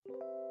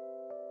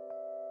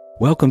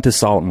Welcome to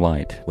Salt and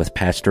Light with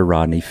Pastor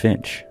Rodney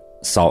Finch.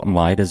 Salt and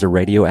Light is a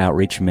radio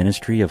outreach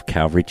ministry of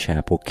Calvary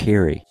Chapel,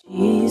 Cary.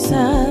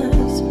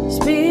 Jesus,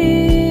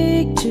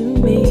 speak to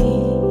me.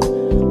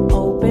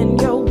 Open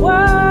your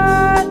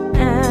word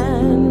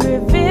and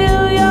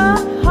reveal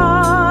your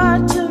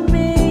heart to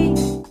me.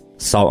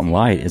 Salt and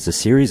Light is a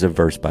series of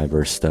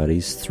verse-by-verse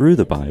studies through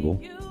the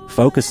Bible,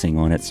 focusing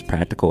on its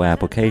practical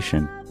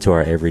application to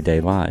our everyday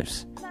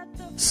lives.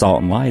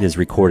 Salt and Light is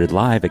recorded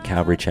live at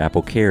Calvary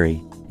Chapel, Cary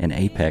in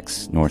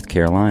Apex, North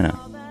Carolina.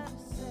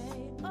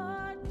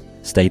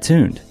 Stay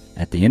tuned.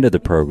 At the end of the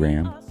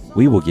program,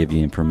 we will give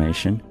you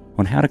information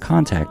on how to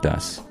contact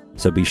us,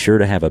 so be sure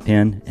to have a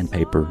pen and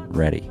paper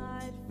ready.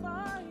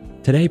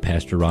 Today,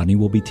 Pastor Rodney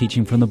will be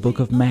teaching from the book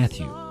of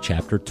Matthew,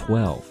 chapter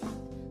 12.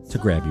 So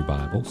grab your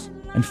Bibles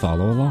and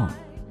follow along.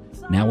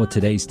 Now with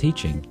today's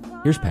teaching,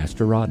 here's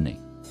Pastor Rodney.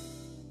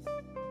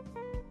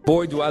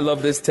 Boy, do I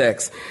love this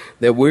text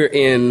that we're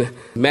in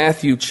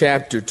Matthew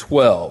chapter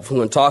 12. We're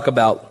going to talk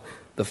about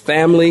the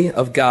family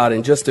of God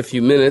in just a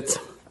few minutes.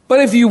 But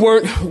if you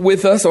weren't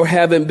with us or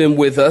haven't been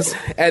with us,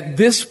 at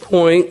this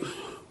point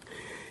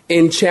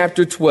in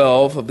chapter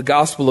 12 of the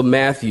Gospel of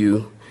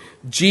Matthew,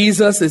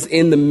 Jesus is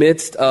in the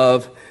midst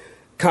of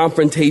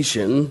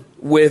confrontation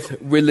with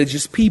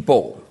religious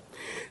people.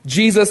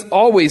 Jesus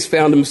always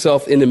found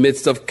himself in the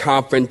midst of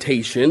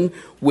confrontation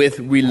with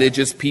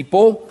religious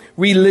people.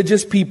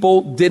 Religious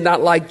people did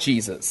not like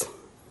Jesus.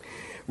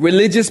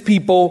 Religious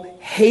people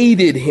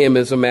hated him,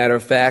 as a matter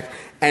of fact,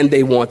 and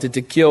they wanted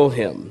to kill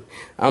him.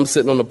 I'm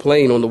sitting on the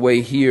plane on the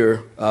way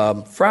here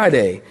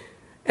Friday,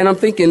 and I'm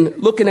thinking,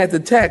 looking at the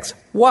text,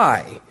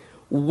 why?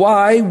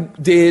 Why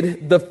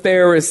did the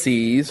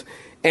Pharisees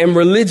and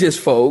religious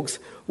folks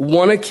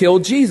want to kill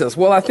Jesus?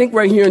 Well, I think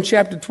right here in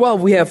chapter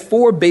 12, we have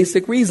four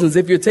basic reasons.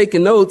 If you're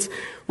taking notes,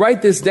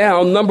 write this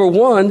down. Number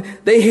one,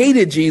 they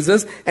hated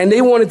Jesus, and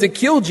they wanted to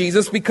kill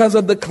Jesus because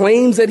of the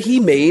claims that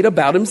he made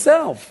about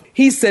himself.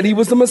 He said he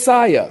was the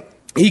Messiah.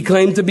 He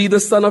claimed to be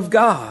the Son of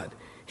God.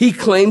 He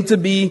claimed to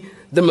be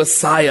the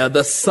Messiah,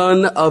 the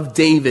Son of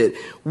David,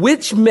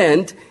 which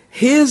meant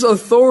his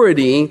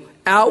authority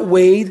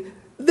outweighed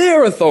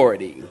their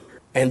authority.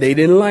 And they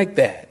didn't like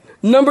that.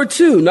 Number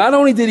two, not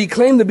only did he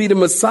claim to be the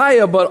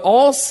Messiah, but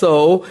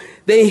also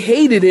they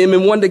hated him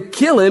and wanted to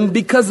kill him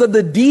because of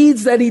the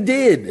deeds that he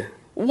did.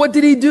 What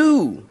did he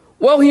do?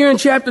 Well, here in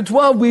chapter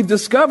 12, we've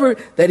discovered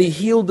that he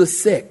healed the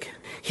sick.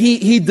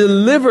 He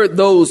delivered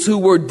those who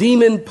were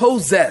demon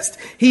possessed.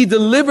 He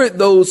delivered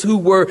those who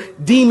were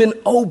demon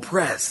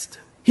oppressed.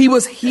 He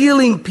was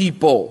healing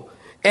people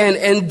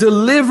and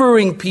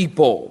delivering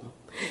people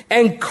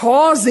and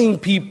causing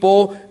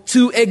people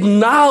to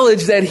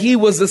acknowledge that he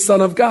was the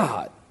Son of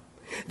God,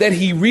 that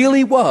he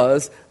really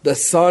was the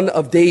Son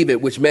of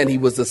David, which meant he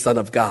was the Son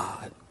of God.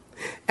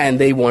 And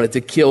they wanted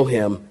to kill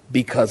him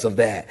because of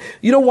that.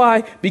 You know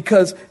why?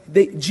 Because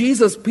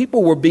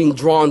people were being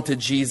drawn to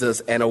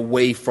Jesus and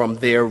away from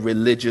their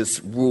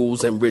religious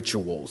rules and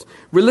rituals.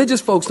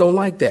 Religious folks don't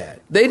like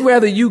that. They'd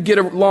rather you get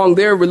along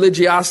their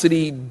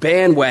religiosity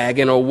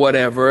bandwagon or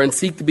whatever and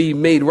seek to be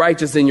made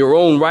righteous in your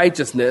own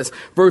righteousness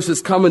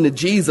versus coming to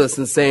Jesus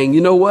and saying,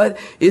 you know what?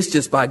 It's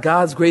just by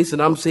God's grace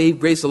and I'm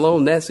saved. Grace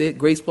alone. That's it.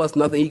 Grace plus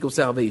nothing equals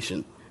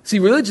salvation. See,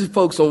 religious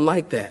folks don't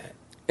like that.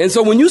 And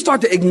so when you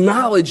start to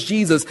acknowledge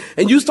Jesus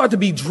and you start to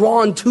be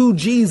drawn to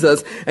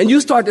Jesus and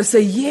you start to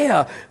say,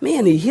 yeah,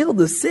 man, he healed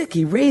the sick.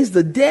 He raised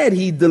the dead.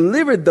 He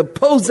delivered the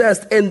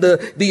possessed and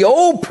the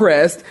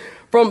oppressed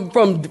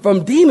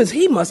from demons.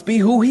 He must be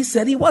who he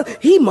said he was.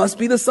 He must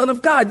be the Son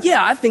of God.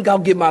 Yeah, I think I'll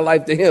give my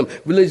life to him.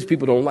 Religious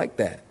people don't like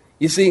that.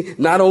 You see,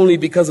 not only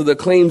because of the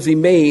claims he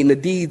made and the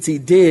deeds he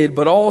did,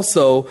 but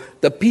also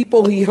the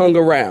people he hung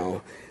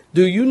around.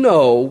 Do you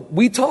know,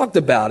 we talked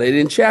about it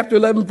in chapter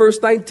 11,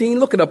 verse 19.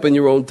 Look it up in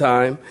your own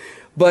time.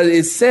 But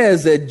it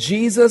says that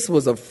Jesus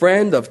was a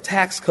friend of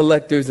tax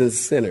collectors and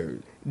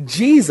sinners.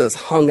 Jesus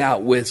hung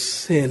out with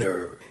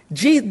sinners.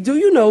 Do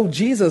you know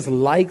Jesus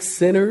likes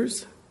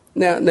sinners?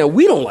 Now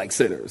we don't like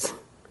sinners.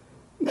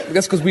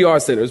 That's because we are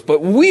sinners,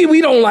 but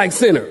we don't like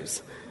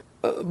sinners.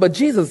 But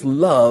Jesus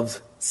loves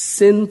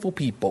sinful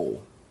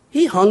people.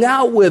 He hung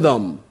out with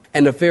them.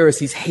 And the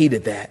Pharisees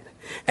hated that.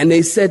 And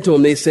they said to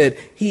him,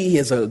 he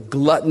is a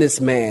gluttonous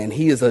man.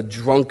 He is a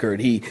drunkard.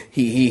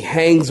 He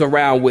hangs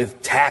around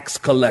with tax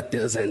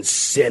collectors and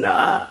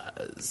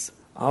sinners.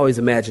 I always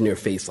imagine their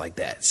face like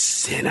that.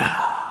 Sinner.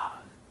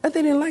 But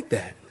they didn't like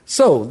that.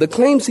 So the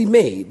claims he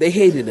made, they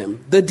hated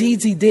him. The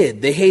deeds he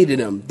did, they hated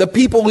him. The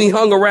people he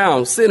hung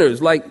around, sinners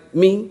like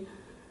me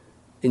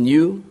and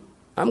you.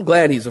 I'm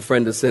glad he's a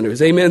friend of sinners.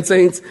 Amen,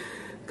 saints?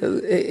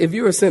 Because if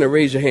you're a sinner,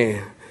 raise your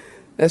hand.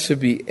 That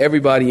should be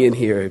everybody in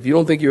here. If you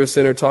don't think you're a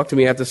sinner, talk to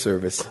me after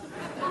service.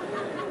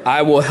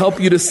 I will help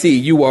you to see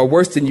you are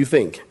worse than you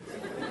think.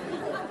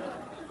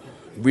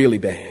 Really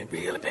bad,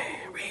 really bad,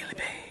 really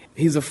bad.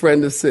 He's a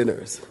friend of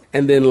sinners.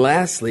 And then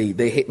lastly,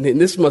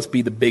 and this must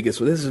be the biggest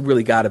one. This has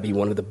really got to be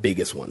one of the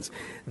biggest ones.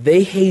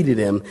 They hated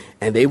him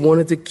and they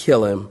wanted to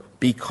kill him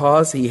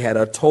because he had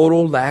a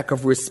total lack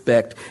of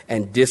respect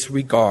and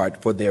disregard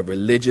for their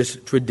religious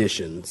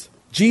traditions.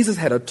 Jesus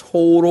had a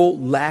total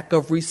lack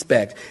of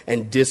respect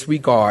and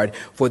disregard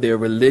for their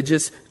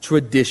religious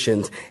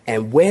traditions.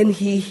 And when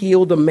he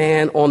healed a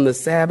man on the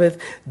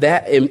Sabbath,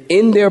 that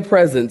in their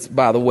presence,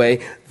 by the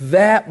way,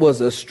 that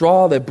was a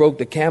straw that broke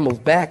the camel's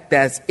back.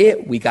 That's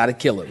it. We got to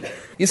kill him.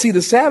 You see,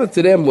 the Sabbath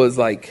to them was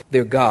like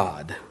their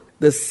God.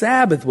 The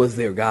Sabbath was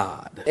their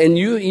God. And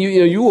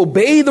you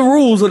obey the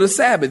rules of the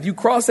Sabbath. You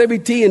cross every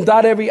T and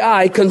dot every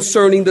I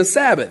concerning the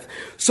Sabbath.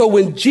 So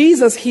when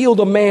Jesus healed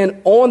a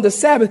man on the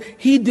Sabbath,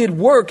 he did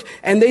work,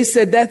 and they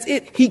said, that's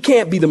it. He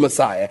can't be the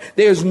Messiah.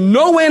 There's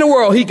no way in the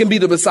world he can be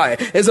the Messiah.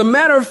 As a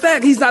matter of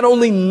fact, he's not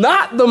only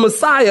not the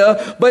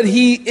Messiah, but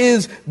he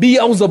is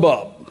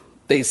Beelzebub.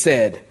 They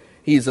said,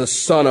 he's a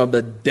son of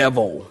the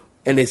devil.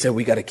 And they said,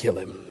 we got to kill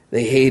him.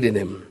 They hated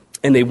him,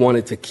 and they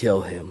wanted to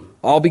kill him.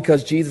 All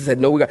because Jesus had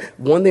no regard.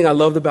 One thing I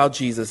loved about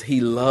Jesus,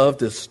 he loved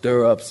to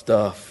stir up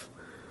stuff.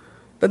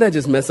 Doesn't that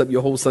just mess up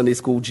your whole Sunday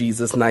school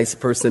Jesus, nice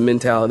person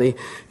mentality?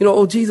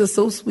 Oh, Jesus,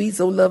 so sweet,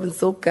 so loving,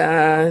 so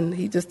kind.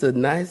 He's just a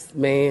nice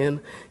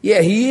man.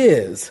 Yeah, he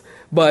is.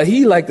 But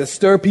he liked to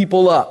stir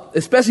people up,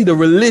 especially the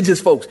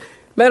religious folks.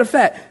 Matter of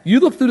fact,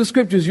 you look through the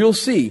scriptures, you'll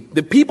see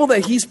the people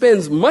that he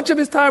spends much of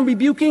his time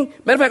rebuking.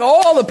 Matter of fact,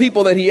 all the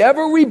people that he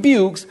ever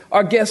rebukes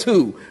are, guess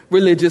who?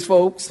 Religious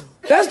folks.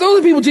 Those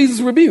are people Jesus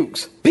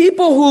rebukes.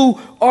 People who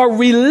are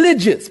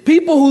religious.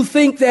 People who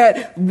think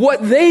that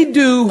what they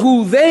do,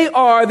 who they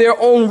are, their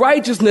own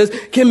righteousness,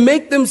 can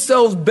make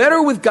themselves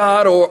better with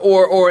God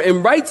or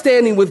in right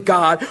standing with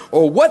God,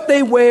 or what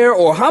they wear,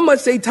 or how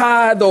much they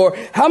tithe, or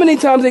how many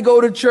times they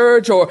go to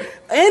church, or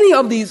any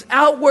of these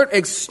outward,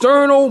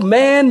 external,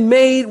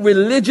 man-made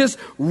religious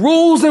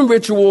rules and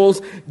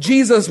rituals.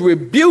 Jesus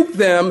rebuked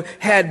them,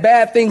 had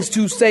bad things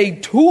to say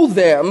to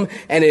them,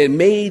 and it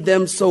made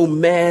them so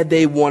mad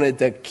they wanted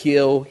to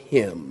kill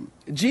him.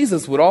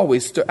 Jesus would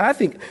always stir. I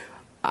think,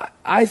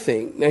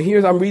 now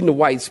I'm reading the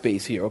white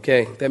space here,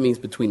 okay? That means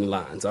between the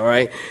lines, all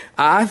right?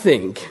 I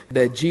think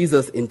that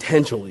Jesus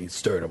intentionally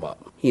stirred them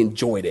up. He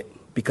enjoyed it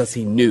because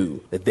he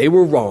knew that they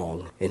were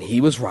wrong and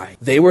he was right.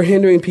 They were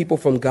hindering people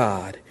from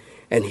God,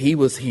 and he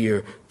was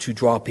here to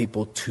draw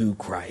people to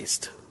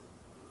Christ.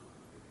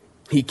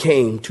 He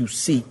came to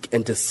seek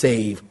and to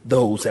save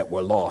those that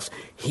were lost.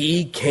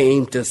 He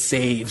came to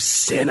save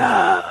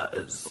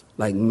sinners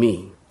like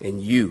me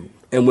and you.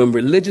 And when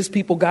religious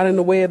people got in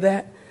the way of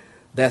that,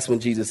 that's when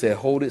Jesus said,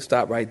 hold it,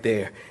 stop right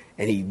there.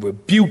 And he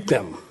rebuked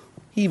them.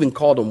 He even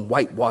called them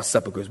whitewashed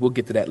sepulchres. We'll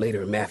get to that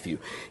later in Matthew.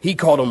 He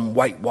called them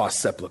whitewashed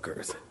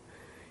sepulchres.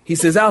 He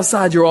says,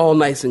 outside, you're all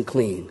nice and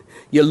clean.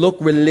 You look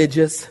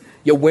religious.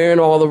 You're wearing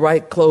all the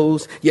right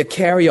clothes. You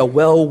carry a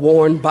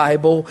well-worn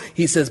Bible.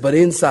 He says, but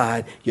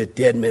inside, you're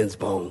dead men's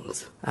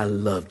bones. I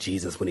love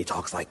Jesus when he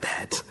talks like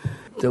that.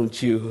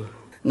 Don't you?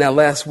 Now,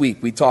 last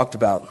week, we talked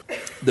about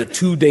the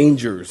two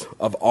dangers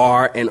of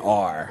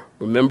R&R.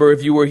 Remember,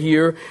 if you were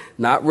here,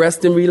 not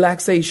rest and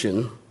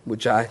relaxation,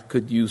 which I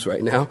could use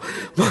right now,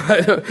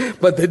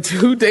 but the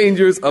two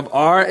dangers of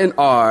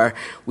R&R.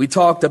 We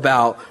talked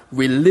about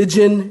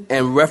religion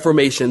and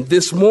reformation.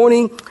 This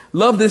morning,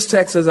 love this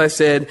text, as I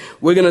said,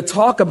 we're going to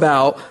talk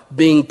about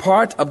being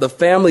part of the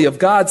family of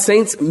God.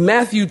 Saints,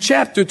 Matthew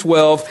chapter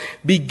 12,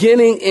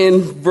 beginning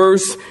in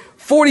verse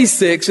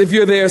 46. If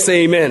you're there,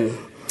 say amen.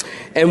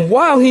 And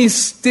while he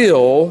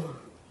still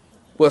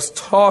was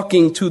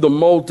talking to the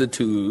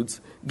multitudes,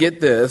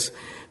 get this,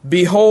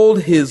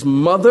 behold, his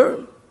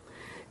mother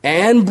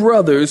and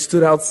brothers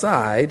stood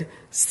outside,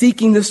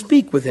 seeking to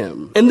speak with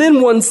him. And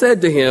then one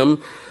said to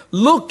him,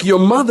 look, your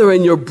mother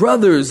and your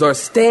brothers are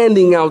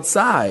standing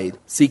outside,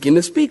 seeking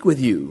to speak with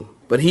you.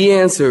 But he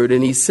answered,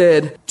 and he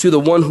said to the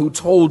one who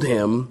told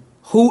him,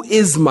 who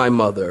is my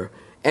mother?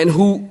 And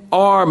who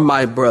are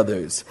my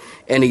brothers?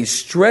 And he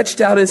stretched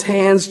out his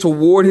hands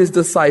toward his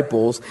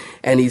disciples,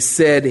 and he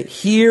said,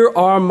 here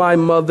are my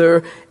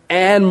mother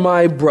and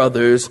my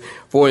brothers.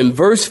 For in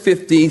verse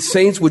 50,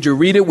 saints, would you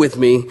read it with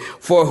me?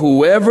 For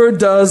whoever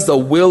does the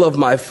will of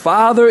my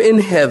Father in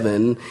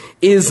heaven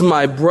is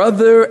my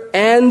brother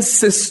and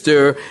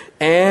sister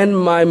and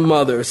my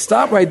mother.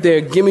 Stop right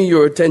there. Give me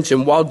your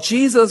attention. While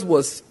Jesus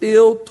was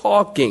still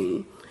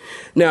talking.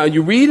 Now,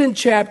 you read in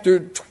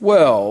chapter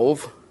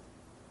 12,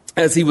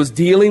 as he was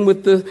dealing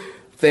with the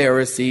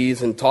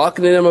Pharisees and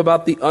talking to them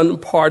about the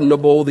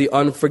unpardonable, the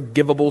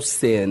unforgivable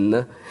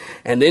sin.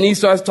 And then he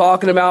starts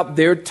talking about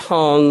their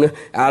tongue.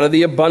 Out of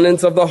the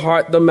abundance of the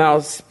heart, the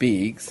mouth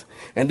speaks.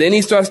 And then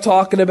he starts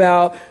talking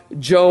about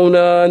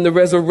Jonah and the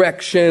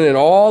resurrection and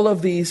all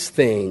of these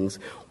things.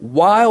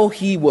 While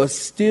he was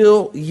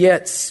still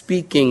yet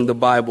speaking, the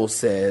Bible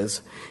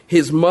says,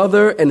 his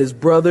mother and his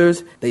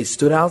brothers, they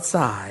stood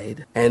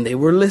outside and they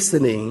were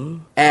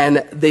listening, and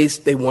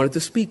they wanted to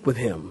speak with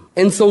him.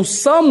 And so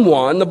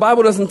someone, the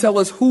Bible doesn't tell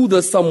us who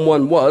the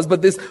someone was,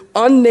 but this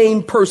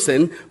unnamed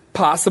person,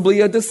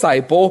 possibly a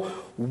disciple,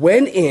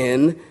 went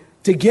in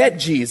to get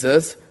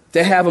Jesus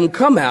to have him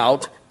come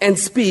out and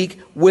speak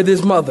with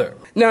his mother.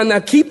 Now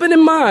keep it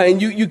in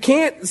mind, you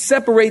can't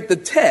separate the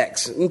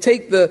text and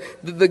take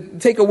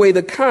away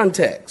the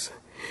context.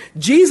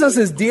 Jesus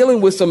is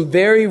dealing with some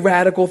very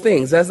radical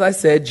things. As I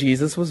said,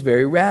 Jesus was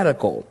very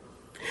radical.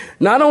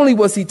 Not only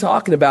was he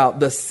talking about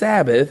the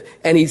Sabbath,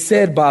 and he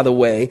said, by the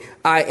way,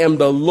 I am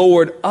the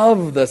Lord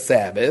of the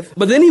Sabbath,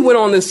 but then he went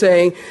on to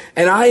say,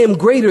 and I am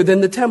greater than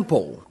the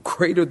temple.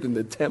 Greater than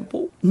the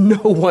temple? No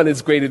one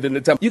is greater than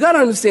the temple. You got to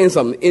understand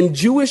something. In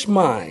Jewish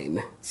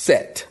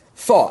mindset,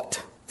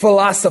 thought,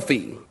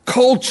 philosophy,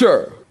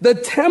 culture, the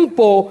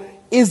temple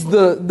is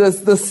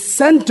the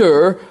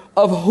center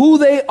of who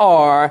they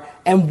are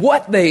and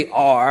what they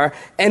are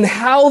and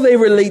how they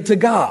relate to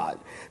God.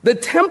 The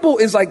temple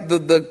is like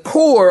the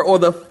core or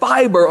the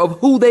fiber of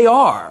who they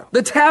are.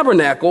 The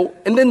tabernacle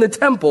and then the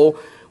temple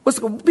was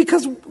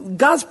because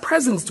God's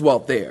presence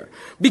dwelt there.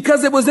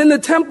 Because it was in the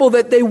temple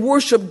that they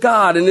worshiped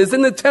God, and it's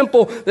in the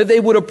temple that they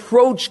would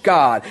approach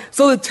God.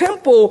 So the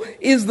temple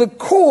is the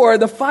core,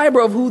 the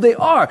fiber of who they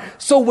are.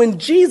 So when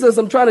Jesus,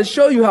 I'm trying to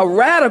show you how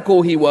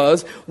radical he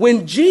was,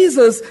 when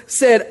Jesus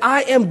said,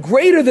 I am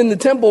greater than the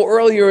temple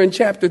earlier in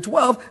chapter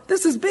 12,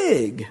 this is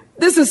big.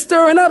 This is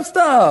stirring up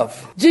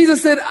stuff.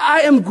 Jesus said,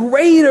 I am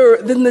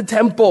greater than the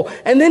temple.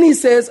 And then he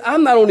says,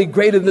 I'm not only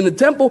greater than the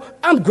temple,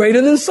 I'm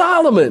greater than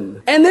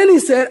Solomon. And then he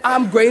said,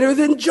 I'm greater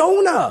than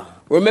Jonah.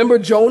 Remember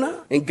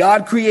Jonah? And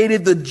God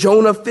created the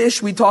Jonah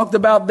fish. We talked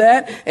about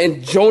that.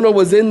 And Jonah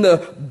was in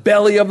the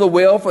belly of the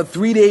whale for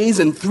 3 days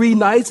and 3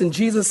 nights. And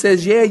Jesus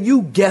says, yeah,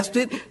 you guessed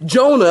it.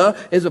 Jonah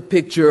is a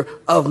picture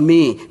of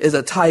me, is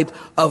a type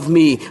of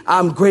me.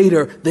 I'm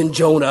greater than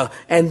Jonah.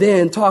 And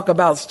then talk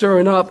about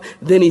stirring up.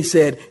 Then he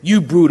said, you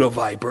brood of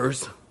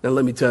vipers. Now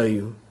let me tell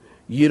you,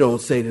 you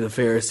don't say to the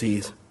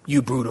Pharisees,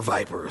 you brood of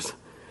vipers.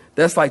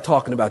 That's like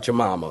talking about your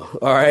mama,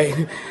 all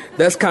right?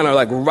 That's kind of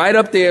like right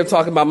up there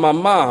talking about my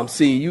mom.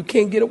 See, you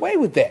can't get away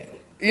with that.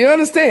 You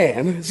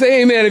understand?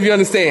 Say amen if you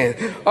understand.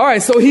 All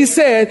right, so he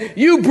said,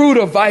 you brood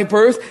of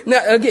vipers.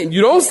 Now, again,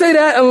 you don't say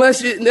that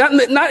unless you,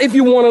 not if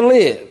you want to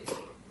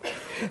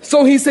live.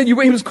 So he said, he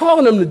was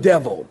calling them the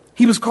devil.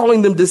 He was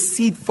calling them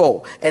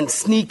deceitful and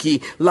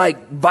sneaky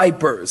like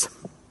vipers.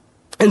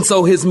 And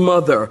so his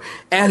mother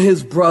and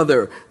his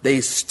brother,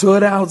 they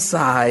stood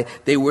outside.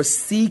 They were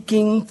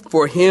seeking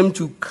for him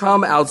to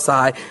come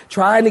outside,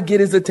 trying to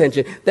get his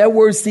attention. That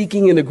word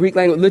seeking in the Greek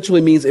language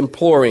literally means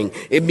imploring.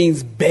 It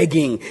means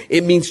begging.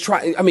 It means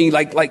trying. I mean,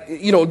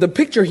 the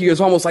picture here is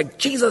almost like,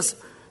 Jesus,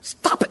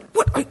 stop it.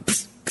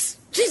 What?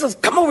 Jesus,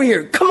 come over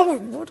here. Come over.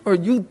 What are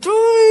you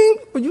doing?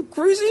 Are you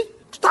crazy?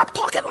 Stop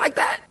talking like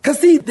that. Because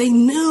they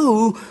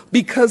knew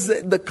because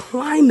the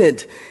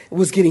climate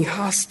was getting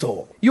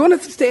hostile. You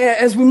understand,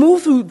 as we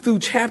move through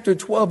chapter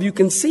 12, you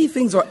can see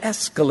things are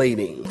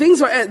escalating.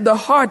 Things are at the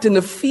heart, and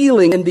the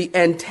feeling and the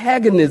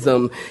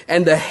antagonism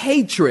and the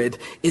hatred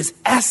is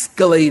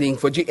escalating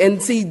for Jesus.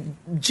 And see,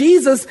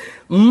 Jesus'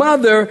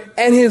 mother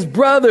and his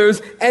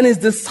brothers and his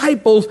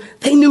disciples,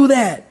 they knew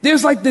that.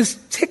 There's like this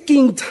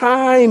ticking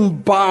time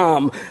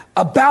bomb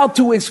about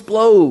to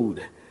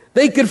explode.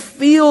 They could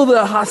feel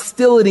the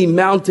hostility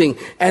mounting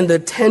and the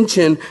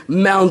tension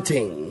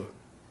mounting.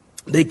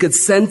 They could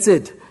sense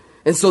it.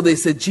 And so they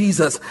said,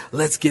 Jesus,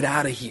 let's get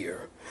out of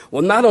here.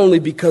 Well, not only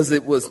because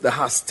it was the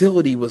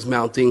hostility was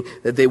mounting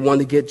that they wanted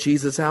to get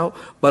Jesus out,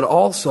 but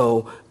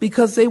also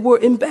because they were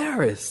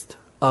embarrassed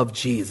of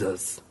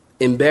Jesus.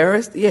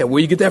 Embarrassed? Yeah,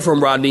 where you get that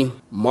from, Rodney?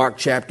 Mark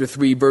chapter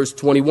 3, verse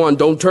 21.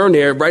 Don't turn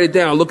there. Write it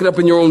down. Look it up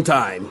in your own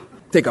time.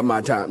 Take up my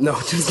time. No,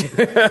 just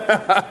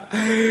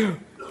kidding.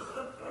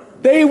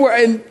 They were,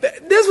 and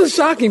this was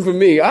shocking for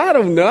me. I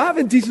don't know. I've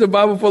been teaching the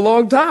Bible for a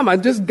long time. I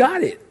just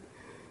got it.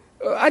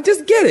 I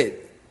just get it.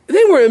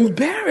 They were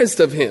embarrassed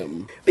of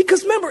him.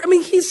 Because remember, I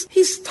mean,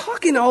 he's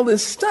talking all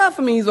this stuff.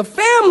 I mean, he's a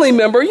family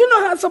member. You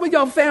know how some of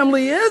y'all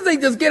family is. They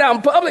just get out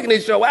in public and they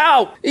show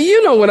out.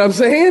 You know what I'm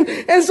saying?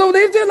 And so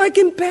they're like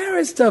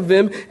embarrassed of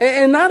him.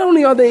 And not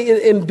only are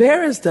they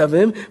embarrassed of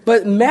him,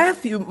 but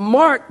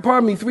Mark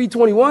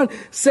 3:21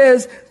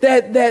 says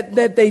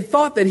that they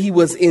thought that he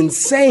was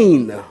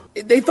insane.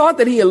 They thought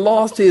that he had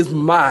lost his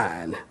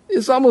mind.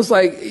 It's almost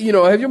like,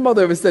 have your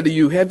mother ever said to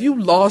you, have you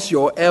lost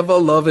your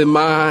ever-loving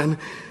mind?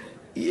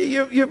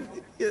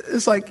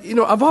 It's like,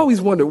 I've always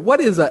wondered, what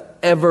is an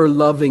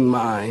ever-loving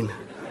mind?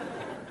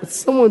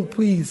 Someone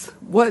please,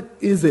 what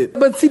is it?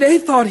 But see, they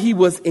thought he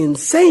was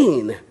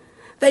insane.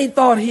 They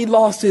thought he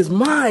lost his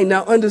mind.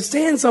 Now,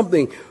 understand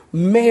something.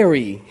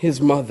 Mary, his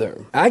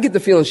mother, I get the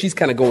feeling she's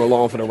kind of going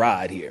along for the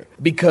ride here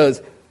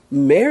because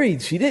Mary,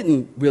 she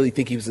didn't really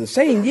think he was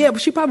insane. Yeah, but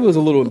she probably was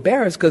a little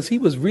embarrassed because he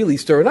was really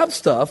stirring up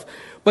stuff.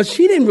 But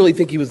she didn't really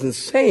think he was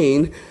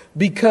insane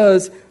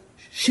because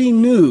she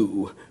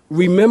knew.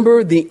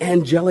 Remember the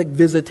angelic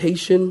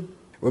visitation?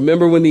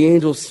 Remember when the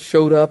angel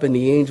showed up and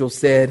the angel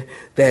said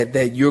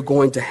that you're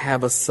going to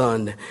have a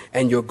son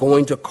and you're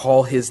going to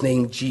call his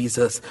name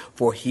Jesus,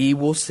 for he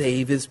will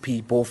save his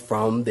people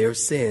from their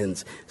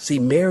sins. See,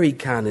 Mary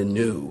kind of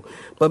knew,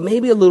 but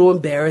maybe a little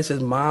embarrassed,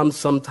 as moms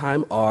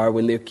sometimes are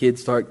when their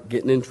kids start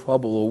getting in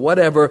trouble or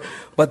whatever.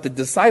 But the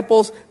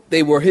disciples,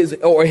 they were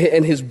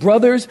and his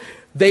brothers,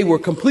 they were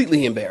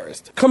completely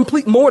embarrassed,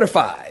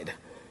 mortified.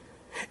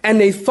 And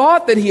they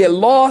thought that he had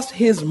lost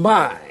his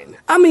mind.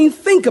 I mean,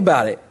 think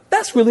about it.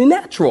 That's really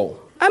natural.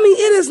 I mean,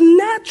 it is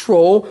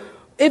natural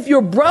if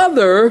your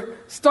brother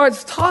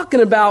starts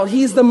talking about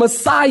he's the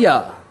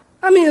Messiah.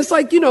 I mean, it's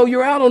like,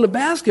 you're out on the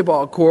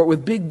basketball court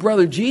with big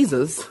brother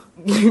Jesus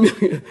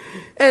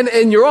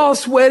and you're all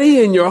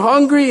sweaty and you're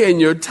hungry and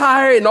you're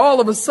tired. And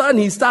all of a sudden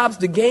he stops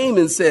the game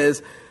and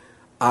says,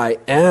 I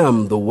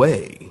am the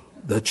way,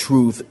 the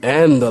truth,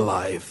 and the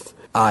life.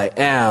 I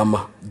am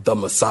the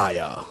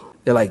Messiah.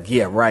 They're like,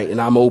 yeah, right.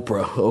 And I'm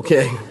Oprah.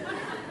 Okay.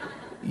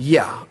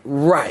 Yeah,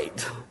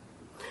 right.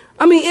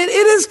 I mean, it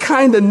is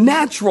kind of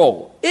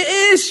natural. It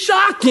is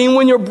shocking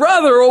when your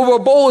brother over a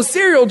bowl of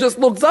cereal just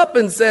looks up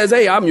and says,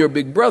 hey, I'm your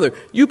big brother.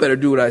 You better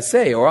do what I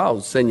say or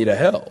I'll send you to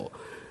hell.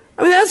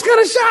 I mean, that's kind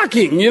of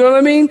shocking. You know what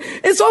I mean?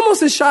 It's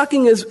almost as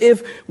shocking as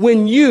if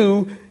when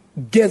you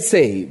get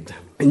saved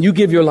and you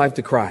give your life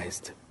to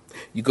Christ.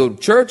 You go to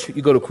church,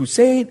 you go to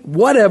crusade,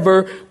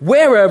 whatever,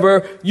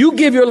 wherever, you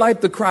give your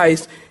life to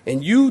Christ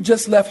and you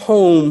just left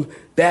home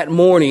that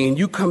morning and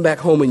you come back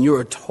home and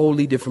you're a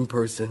totally different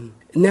person.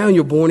 Now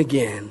you're born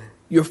again.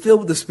 You're filled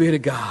with the Spirit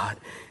of God.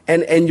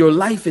 And your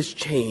life has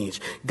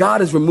changed. God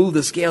has removed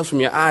the scales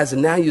from your eyes,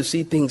 and now you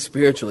see things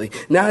spiritually.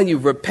 Now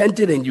you've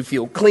repented, and you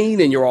feel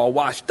clean, and you're all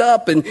washed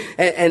up, and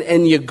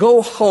you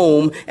go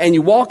home, and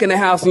you walk in the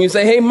house, and you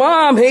say, hey,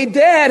 Mom, hey,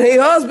 Dad, hey,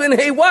 husband,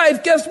 hey,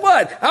 wife, guess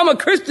what? I'm a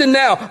Christian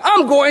now.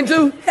 I'm going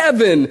to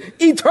heaven,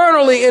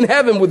 eternally in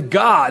heaven with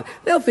God.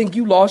 They'll think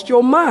you lost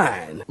your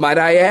mind. Might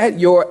I add,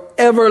 your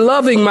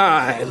ever-loving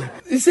mind.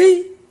 You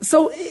see?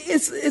 So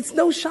it's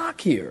no shock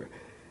here.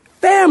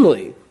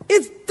 Family.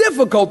 It's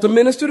difficult to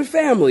minister to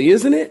family,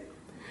 isn't it?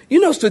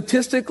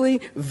 Statistically,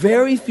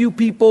 very few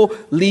people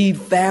lead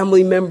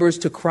family members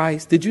to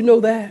Christ. Did you know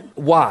that?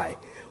 Why?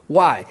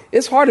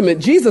 It's hard to admit.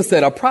 Jesus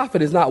said a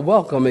prophet is not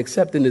welcome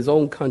except in his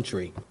own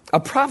country. A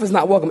prophet is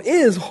not welcome. It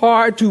is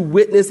hard to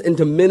witness and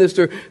to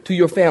minister to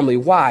your family.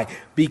 Why?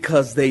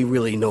 Because they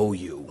really know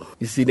you.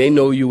 You see, they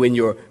know you in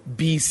your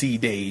BC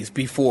days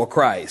before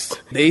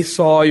Christ. They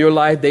saw your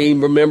life. They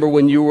remember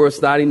when you were a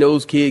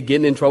snotty-nosed kid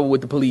getting in trouble with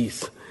the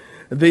police.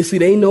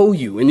 They know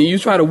you. And you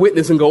try to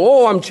witness and go,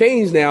 oh, I'm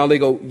changed now. They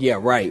go, yeah,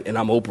 right. And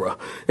I'm Oprah.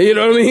 You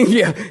know what I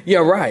mean? Yeah,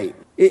 right.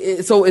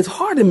 So it's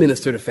hard to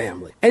minister to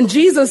family. And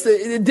Jesus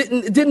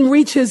didn't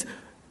reach his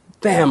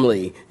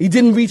family. He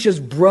didn't reach his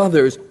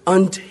brothers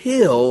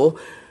until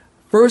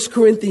 1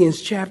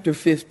 Corinthians chapter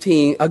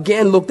 15.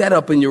 Again, look that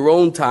up in your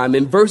own time.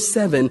 In verse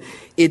 7,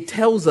 it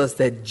tells us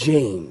that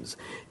James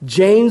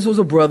was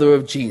a brother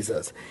of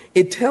Jesus.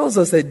 It tells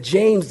us that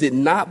James did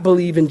not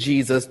believe in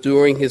Jesus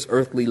during his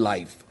earthly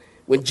life.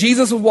 When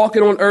Jesus was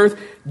walking on earth,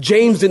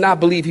 James did not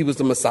believe he was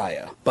the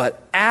Messiah.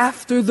 But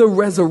after the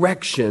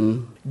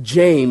resurrection,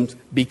 James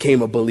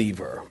became a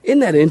believer. Isn't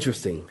that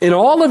interesting? In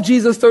all of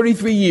Jesus'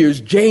 33 years,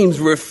 James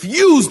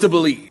refused to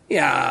believe.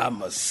 Yeah,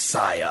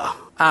 Messiah.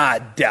 I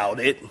doubt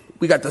it.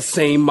 We got the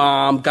same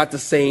mom, got the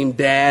same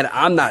dad.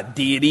 I'm not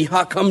deity.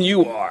 How come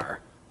you are?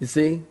 You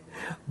see?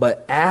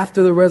 But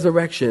after the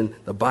resurrection,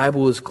 the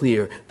Bible is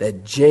clear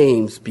that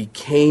James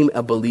became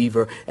a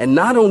believer. And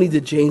not only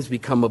did James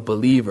become a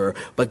believer,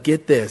 but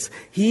get this,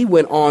 he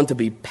went on to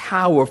be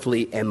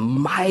powerfully and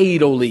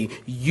mightily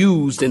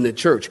used in the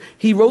church.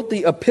 He wrote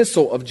the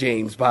epistle of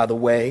James, by the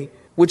way,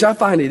 which I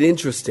find it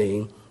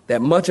interesting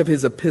that much of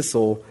his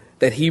epistle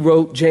that he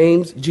wrote,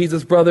 James,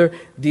 Jesus' brother,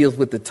 deals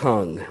with the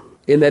tongue.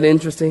 Isn't that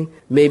interesting?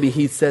 Maybe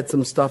he said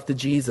some stuff to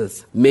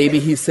Jesus. Maybe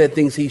he said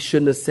things he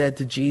shouldn't have said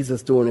to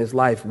Jesus during his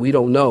life. We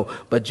don't know.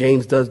 But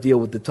James does deal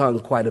with the tongue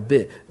quite a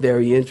bit.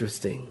 Very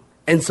interesting.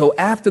 And so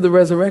after the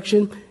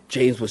resurrection,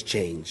 James was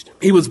changed.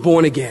 He was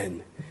born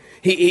again.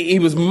 He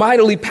was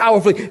mightily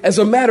powerful. As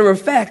a matter of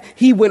fact,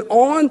 he went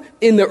on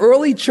in the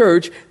early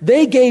church.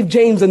 They gave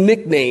James a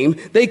nickname.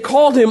 They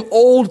called him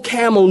Old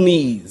Camel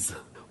Knees.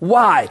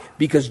 Why?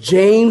 Because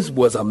James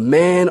was a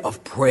man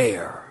of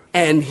prayer.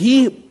 And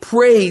he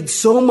prayed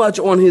so much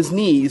on his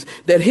knees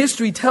that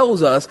history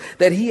tells us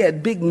that he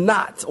had big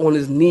knots on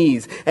his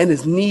knees, and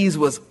his knees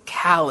was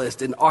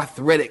calloused and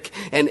arthritic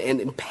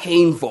and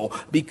painful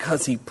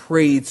because he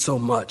prayed so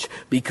much,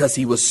 because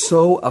he was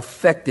so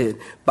affected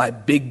by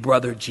big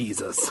brother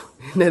Jesus.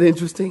 Isn't that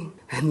interesting?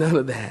 And none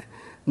of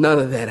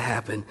that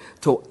happened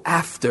till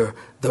after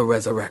the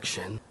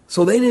resurrection.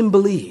 So they didn't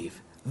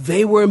believe.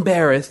 They were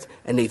embarrassed,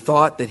 and they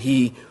thought that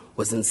he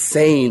was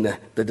insane,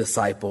 the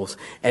disciples.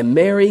 And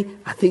Mary,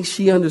 I think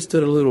she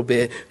understood a little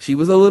bit. She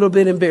was a little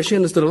bit embarrassed. She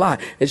understood a lot,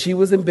 and she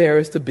was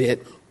embarrassed a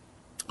bit.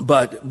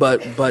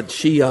 But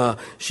she,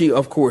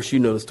 of course, you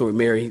know the story.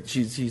 Mary,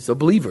 she's a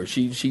believer.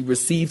 She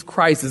received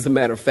Christ, as a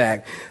matter of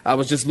fact. I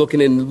was just looking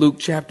in Luke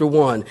chapter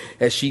 1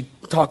 as she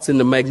talks in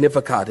the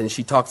Magnificat, and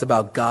she talks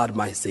about God,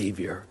 my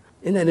Savior.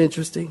 Isn't that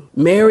interesting?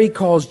 Mary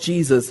calls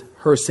Jesus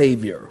her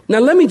Savior. Now,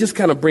 let me just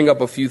kind of bring up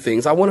a few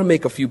things. I want to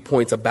make a few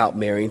points about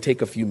Mary and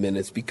take a few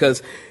minutes,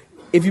 because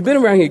if you've been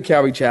around here at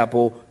Calvary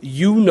Chapel,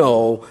 you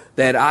know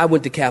that I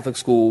went to Catholic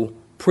school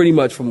pretty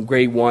much from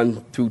grade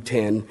 1 through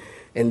 10.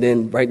 And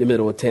then right in the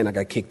middle of 10, I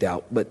got kicked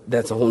out. But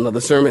that's a whole nother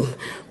sermon.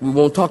 We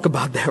won't talk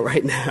about that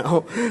right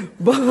now.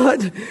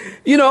 But,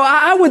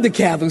 I went to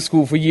Catholic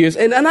school for years.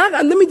 And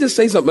let me just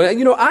say something.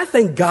 I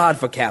thank God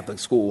for Catholic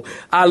school.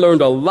 I learned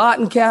a lot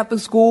in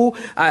Catholic school.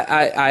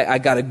 I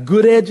got a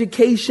good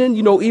education.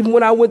 Even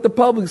when I went to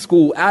public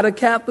school, out of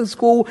Catholic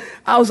school,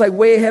 I was like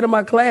way ahead of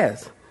my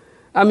class.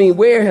 I mean,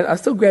 way ahead. I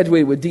still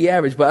graduated with D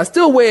average, but I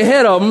still way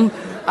ahead of them.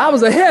 I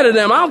was ahead of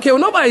them. I don't care what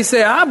nobody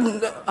said.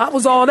 I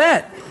was all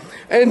that.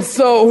 And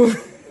so,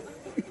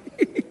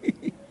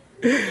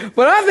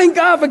 but I thank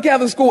God for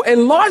Catholic school,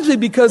 and largely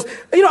because,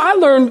 I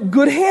learned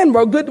good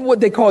handwriting, good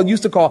what they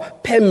used to call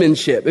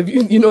penmanship. If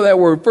you know that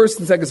word, first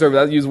and second service,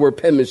 I use the word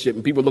penmanship,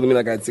 and people look at me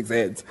like I had 6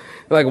 heads.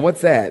 They're like,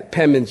 what's that?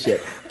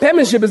 Penmanship.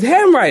 Penmanship is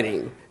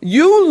handwriting.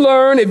 You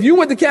learn, if you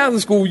went to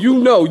Catholic school,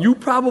 you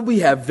probably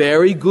have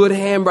very good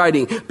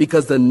handwriting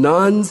because the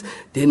nuns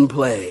didn't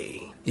play.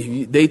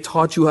 They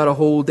taught you how to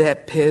hold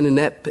that pen and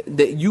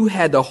that you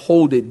had to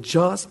hold it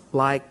just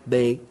like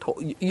they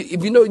told you.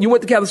 If you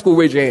went to Catholic school,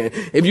 raise your hand.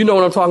 If you know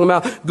what I'm talking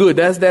about, good.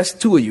 That's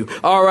 2 of you.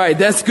 All right,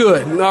 that's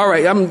good. All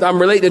right,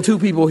 I'm relating to 2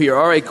 people here.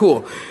 All right,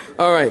 cool.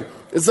 All right.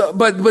 So,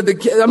 but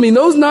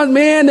those nuns,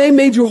 man, they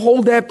made you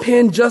hold that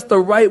pen just the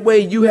right way.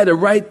 You had to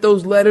write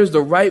those letters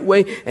the right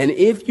way. And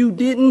if you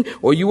didn't,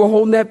 or you were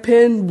holding that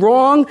pen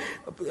wrong,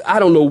 I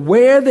don't know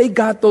where they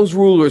got those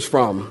rulers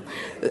from.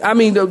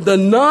 The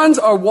nuns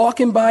are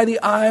walking by the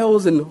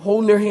aisles and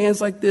holding their hands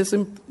like this,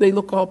 and they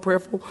look all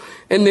prayerful.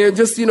 And they're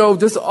just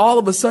all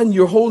of a sudden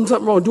you're holding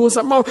something wrong, doing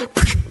something wrong.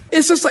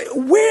 It's just like,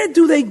 where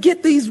do they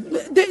get these?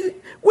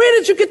 Where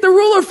did you get the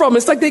ruler from?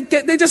 It's like they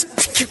just,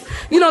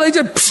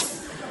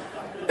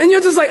 and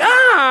you're just like,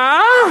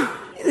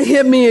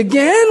 hit me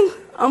again.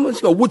 I'm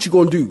just go, what you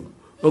gonna do?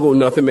 I'll go,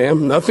 nothing,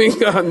 ma'am, nothing,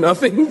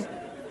 nothing.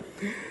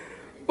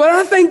 But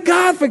I thank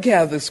God for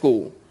Catholic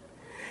school.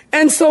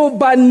 And so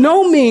by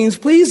no means,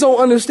 please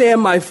don't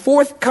understand my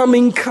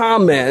forthcoming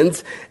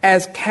comments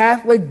as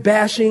Catholic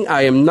bashing.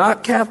 I am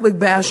not Catholic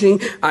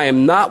bashing. I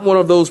am not one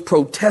of those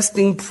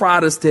protesting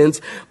Protestants.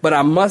 But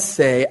I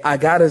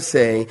gotta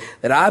say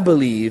that I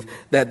believe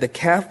that the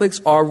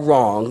Catholics are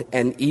wrong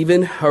and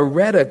even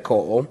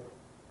heretical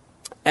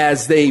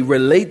as they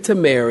relate to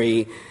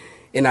Mary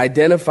in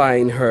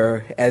identifying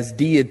her as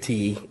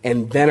deity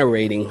and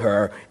venerating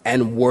her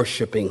and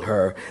worshiping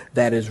her.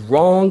 That is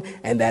wrong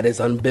and that is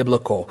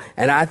unbiblical.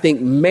 And I think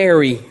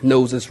Mary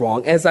knows it's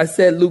wrong. As I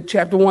said, Luke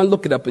chapter 1,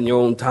 look it up in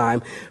your own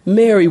time.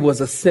 Mary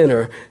was a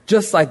sinner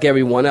just like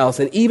everyone else.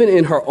 And even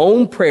in her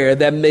own prayer,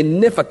 that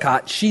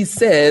Magnificat, she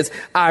says,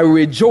 I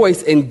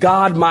rejoice in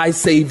God my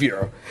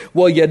Savior.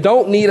 Well, you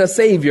don't need a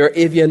Savior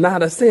if you're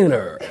not a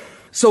sinner.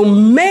 So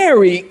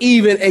Mary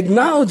even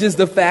acknowledges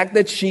the fact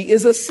that she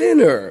is a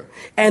sinner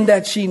and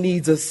that she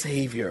needs a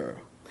Savior.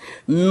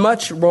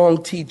 Much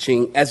wrong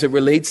teaching as it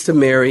relates to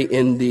Mary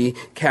in the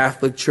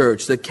Catholic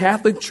Church. The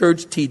Catholic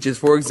Church teaches,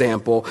 for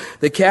example,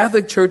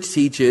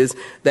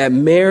 that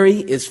Mary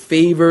is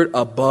favored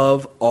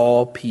above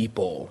all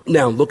people.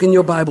 Now, look in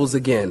your Bibles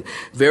again.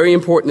 Very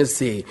important to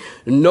see.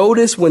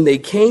 Notice when they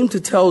came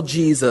to tell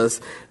Jesus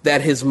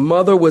that his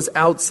mother was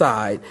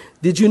outside,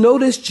 did you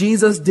notice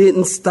Jesus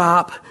didn't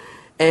stop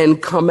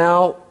and come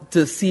out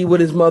to see what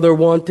his mother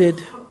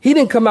wanted? He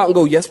didn't come out and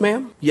go, yes,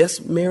 ma'am.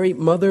 Yes, Mary,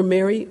 Mother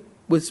Mary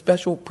with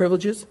special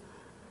privileges.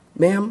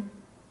 Ma'am,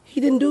 he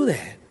didn't do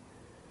that.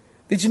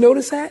 Did you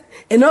notice that?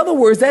 In other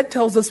words, that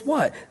tells us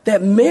what?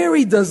 That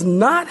Mary does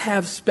not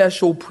have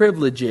special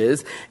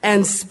privileges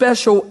and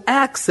special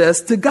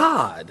access to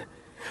God.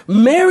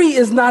 Mary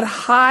is not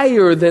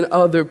higher than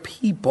other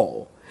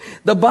people.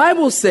 The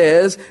Bible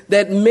says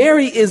that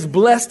Mary is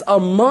blessed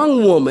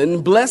among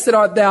women. Blessed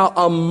art thou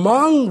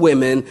among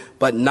women,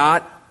 but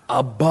not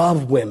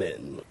above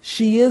women.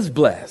 She is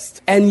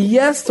blessed. And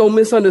yes, don't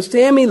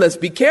misunderstand me. Let's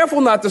be careful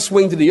not to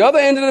swing to the other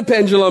end of the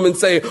pendulum and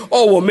say,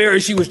 oh, well,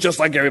 Mary, she was just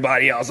like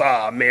everybody else.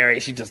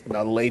 Mary, she's just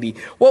another lady.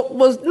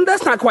 Well,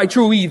 that's not quite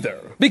true either.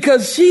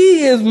 Because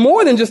she is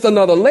more than just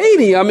another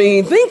lady.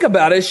 Think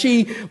about it.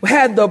 She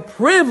had the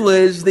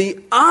privilege,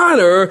 the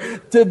honor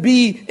to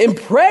be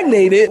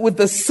impregnated with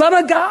the Son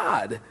of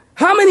God.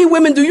 How many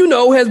women do you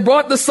know has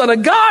brought the Son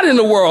of God in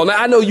the world?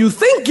 Now, I know you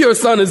think your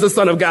son is the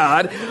Son of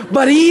God,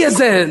 but he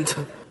isn't.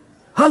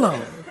 Hello.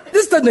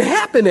 This doesn't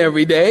happen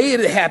every day.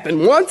 It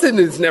happened once and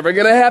it's never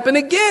going to happen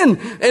again.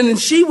 And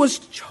she was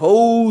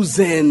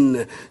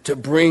chosen to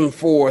bring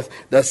forth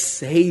the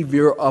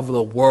Savior of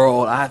the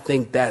world. I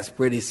think that's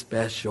pretty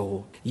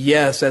special.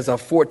 Yes, as a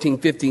 14,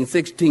 15,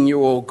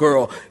 16-year-old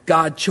girl,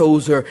 God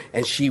chose her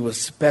and she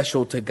was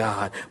special to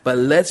God. But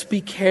let's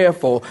be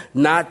careful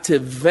not to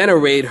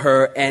venerate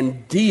her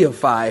and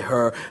deify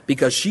her,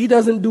 because she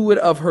doesn't do it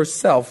of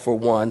herself, for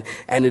one,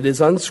 and it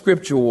is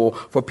unscriptural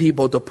for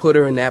people to put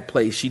her in that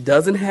place. She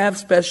doesn't have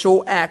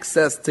special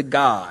access to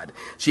God.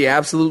 She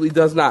absolutely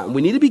does not. And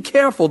we need to be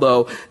careful,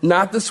 though,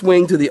 not to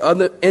swing to the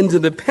other end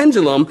of the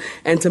pendulum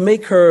and to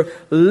make her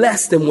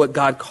less than what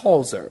God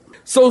calls her.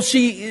 So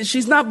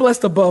she's not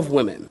blessed above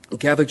women. The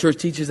Catholic Church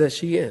teaches that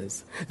she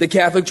is. The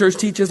Catholic Church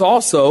teaches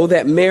also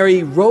that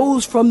Mary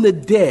rose from the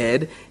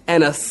dead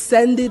and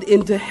ascended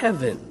into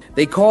heaven.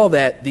 They call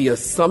that the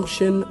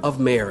Assumption of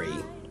Mary.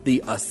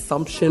 The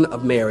Assumption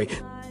of Mary.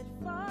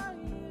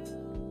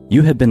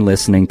 You have been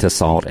listening to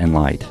Salt and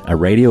Light, a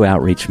radio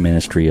outreach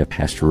ministry of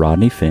Pastor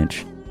Rodney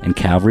Finch and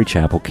Calvary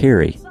Chapel,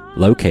 Cary,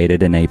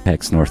 located in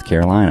Apex, North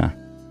Carolina.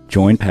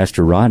 Join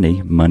Pastor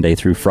Rodney Monday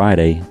through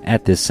Friday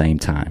at this same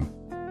time.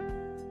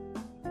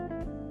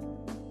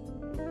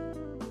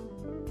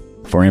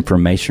 For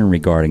information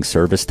regarding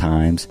service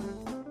times,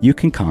 you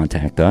can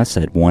contact us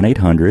at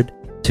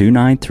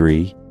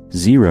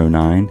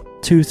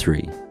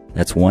 1-800-293-0923.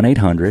 That's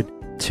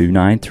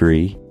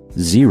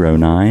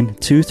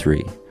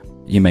 1-800-293-0923.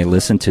 You may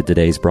listen to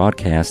today's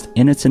broadcast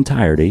in its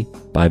entirety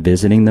by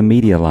visiting the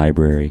media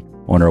library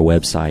on our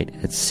website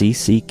at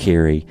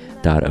cccary.org.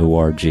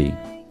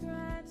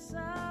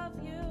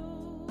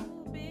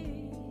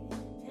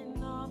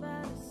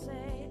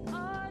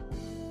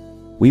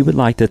 We would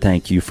like to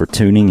thank you for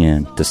tuning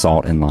in to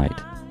Salt and Light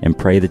and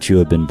pray that you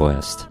have been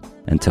blessed.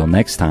 Until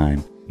next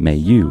time, may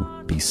you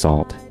be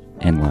salt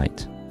and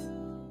light.